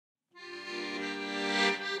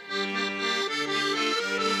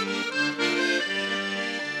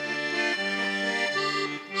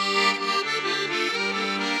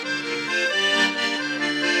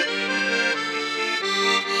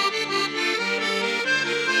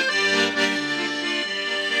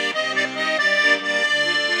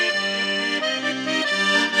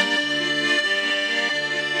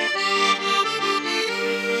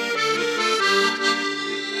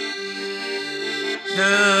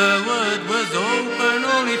Word was open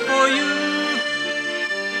only for you,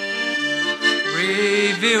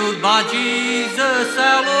 revealed by Jesus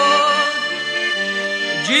our Lord,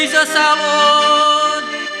 Jesus our Lord,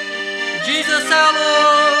 Jesus our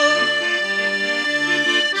Lord,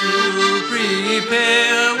 to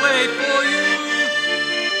prepare a way for you,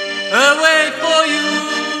 a way for you,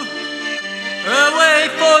 a way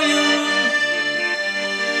for you,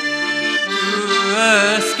 to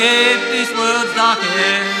escape this world's dark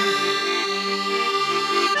end.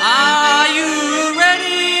 Are you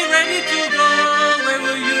ready, ready to go? Where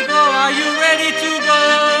will you go? Are you ready to go?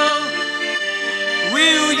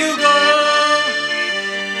 Will you go?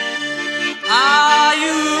 Are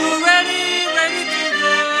you ready, ready to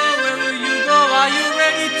go? Where will you go? Are you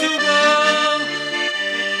ready to go?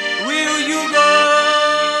 Will you go?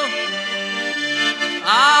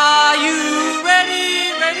 Are you ready,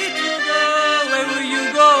 ready to go? Where will you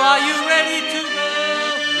go? Are you ready to go?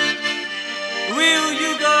 Will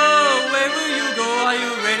you go? Where will you go? Are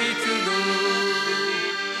you ready to go?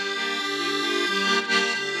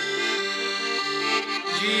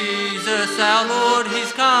 Jesus our Lord,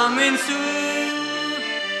 He's coming soon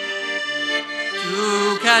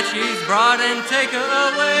to catch His bride and take her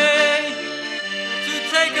away, to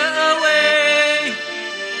take her away,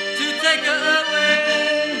 to take her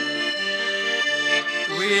away.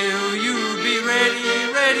 Will you be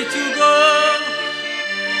ready, ready to go?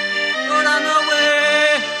 Caught on the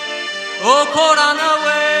way, oh, caught on the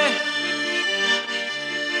way.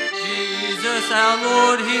 Jesus our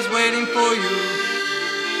Lord, He's waiting for you.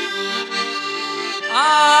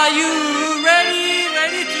 Are you ready,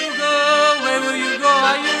 ready to go? Where will you go?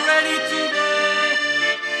 Are you ready to go?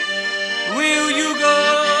 Will you go?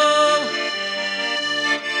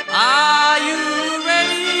 Are you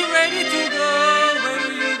ready, ready to go? Where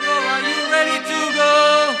will you go? Are you ready to go?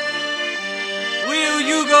 Will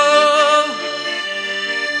you go?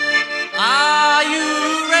 Are you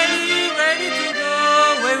ready, ready to go?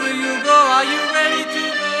 Where will you go? Are you ready to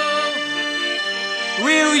go?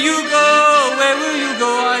 Will you go? Where will you go?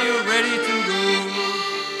 Are you ready to go?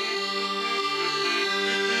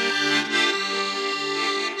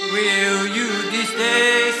 Will you this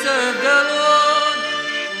day serve the Lord?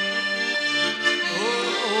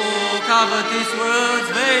 Oh, cover this world's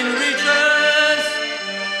vain riches.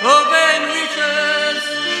 Oh, vain riches.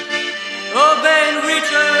 Oh, vain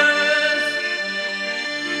riches.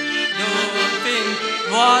 Don't think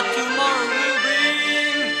what tomorrow will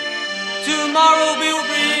bring. Tomorrow will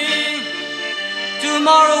bring.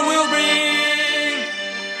 Tomorrow will bring.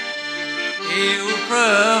 He'll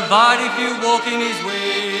provide if you walk in His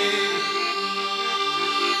way.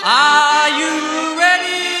 Are you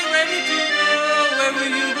ready, ready to go? Where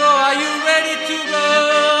will you go? Are you ready to go?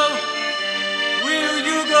 Will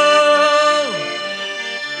you go?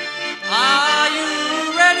 Are you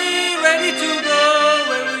ready, ready to go?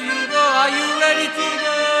 Where will you go? Are you ready to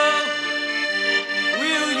go?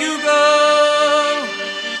 Will you go?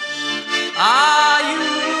 Are you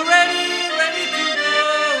ready, ready to go?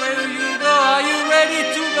 Where will you go? Are you ready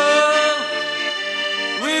to go?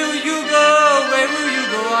 Will you go? Where will you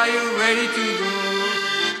go? Are you ready to go?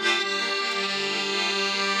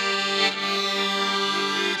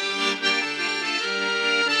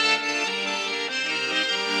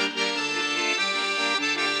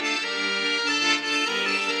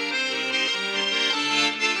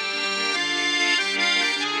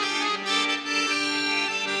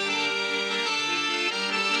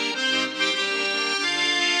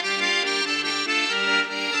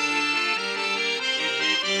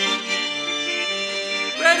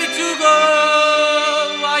 Ready to go?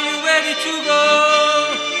 Are you ready to go?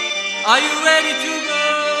 Are you ready to go?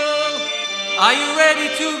 Are you ready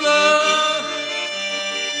to go?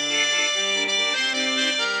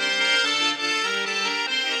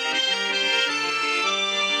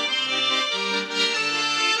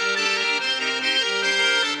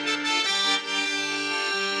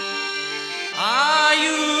 Are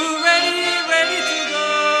you ready, ready to go?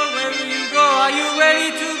 Where will you go? Are you ready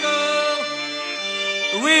to go?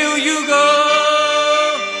 Will you go?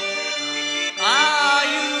 Are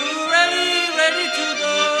you ready, ready to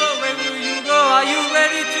go? Where will you go? Are you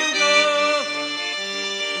ready to go?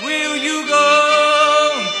 Will you go?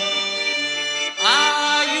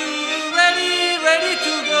 Are you ready, ready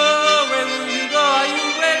to go? Where will you go? Are you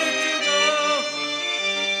ready to go?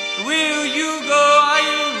 Will you go? Are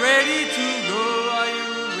you ready to go? Are you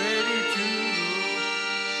ready to go?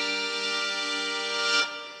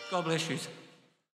 God bless you.